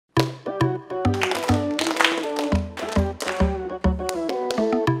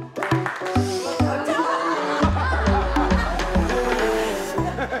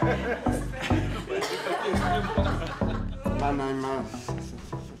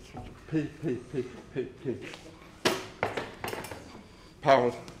P, P, P, P, P.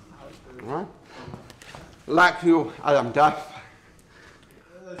 Paul. Right? Like you, I am deaf.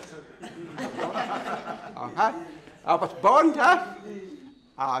 Okay? I was born deaf.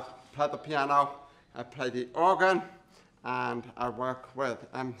 I play the piano, I play the organ, and I work with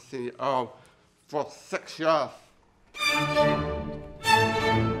MCO for 6 years.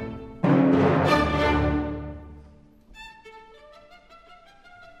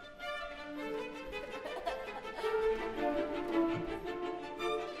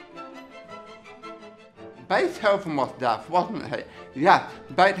 Beethoven was deaf, wasn't he? Yeah,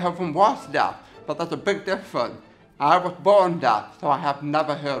 Beethoven was deaf, but there's a big difference. I was born deaf, so I have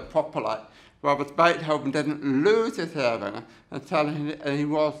never heard properly. Whereas Beethoven didn't lose his hearing until he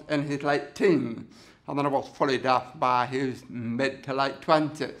was in his late teens. And then he was fully deaf by his mid to late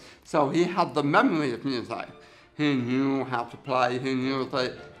 20s. So he had the memory of music. He knew how to play, he knew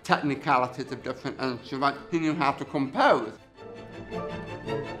the technicalities of different instruments, he knew how to compose.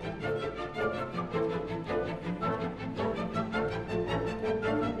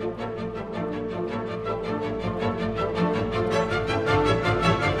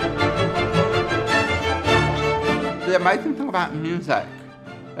 The amazing thing about music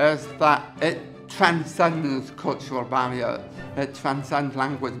is that it transcends cultural barriers, it transcends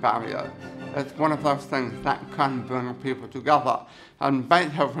language barriers. It's one of those things that can bring people together. And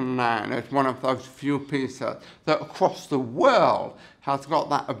Beethoven now is one of those few pieces that across the world has got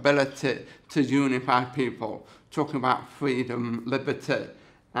that ability to unify people, talking about freedom, liberty,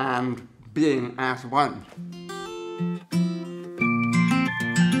 and being as one.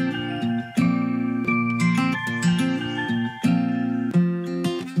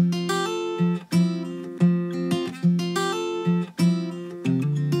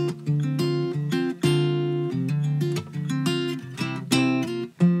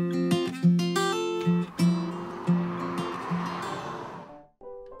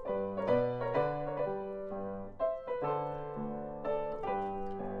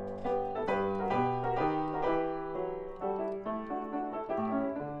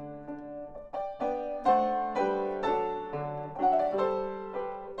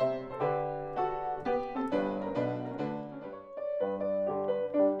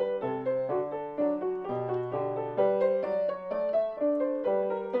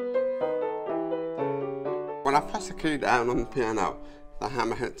 When I press a key down on the piano, the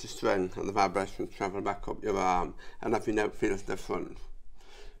hammer hits the string and the vibrations travel back up your arm, and every note feels different.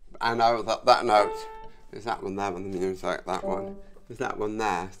 I know that that note is that one there on the music, that one is that one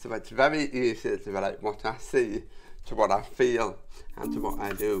there. So it's very easy to relate what I see to what I feel and to what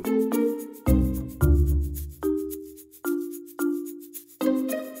I do.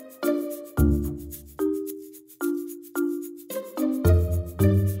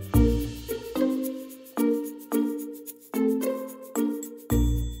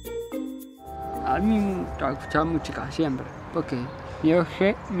 A mí me gusta escuchar música siempre, porque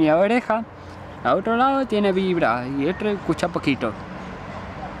mi oreja a otro lado tiene vibra y otro escucha poquito.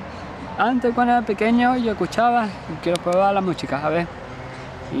 Antes cuando era pequeño yo escuchaba y quiero probar la música, a ver,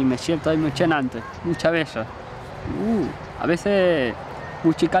 y me siento emocionante, muchas veces. A veces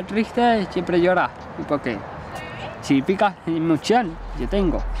música triste siempre llora, porque si pica emoción, yo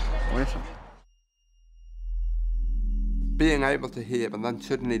tengo, por eso. Being able to hear and then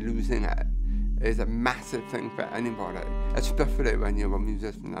suddenly losing it is a massive thing for anybody, especially when you're a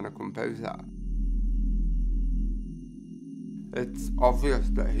musician and a composer. It's obvious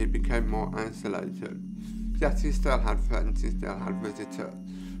that he became more isolated. Yes, he still had friends, he still had visitors,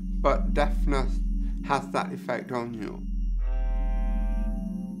 but deafness has that effect on you.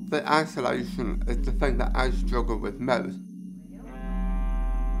 The isolation is the thing that I struggle with most.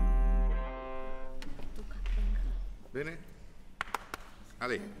 Bene?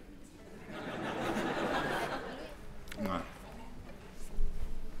 Ali. No.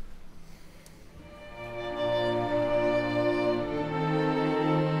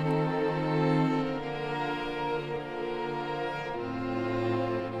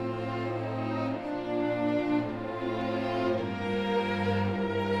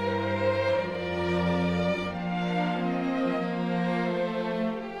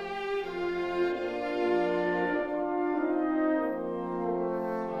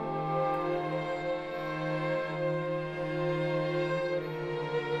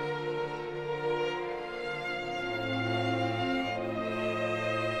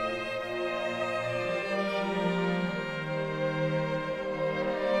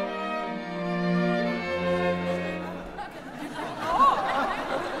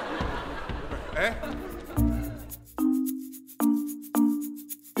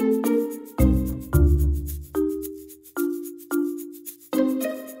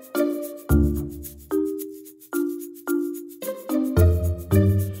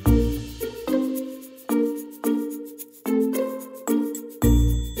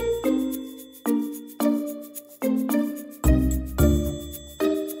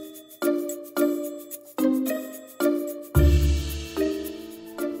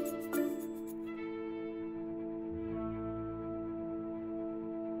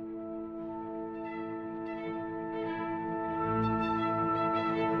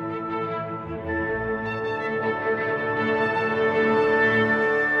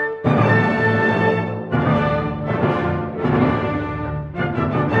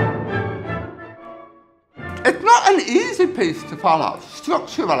 an easy piece to follow,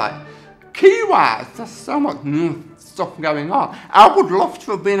 structurally. Key-wise, there's so much new stuff going on. I would love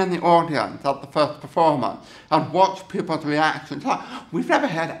to have been in the audience at the first performance and watch people's reactions. Like, we've never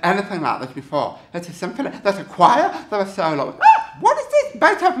heard anything like this before. It's a symphony, there's a choir, there's a solo. Ah, what is this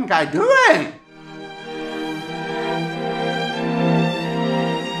Beethoven guy doing?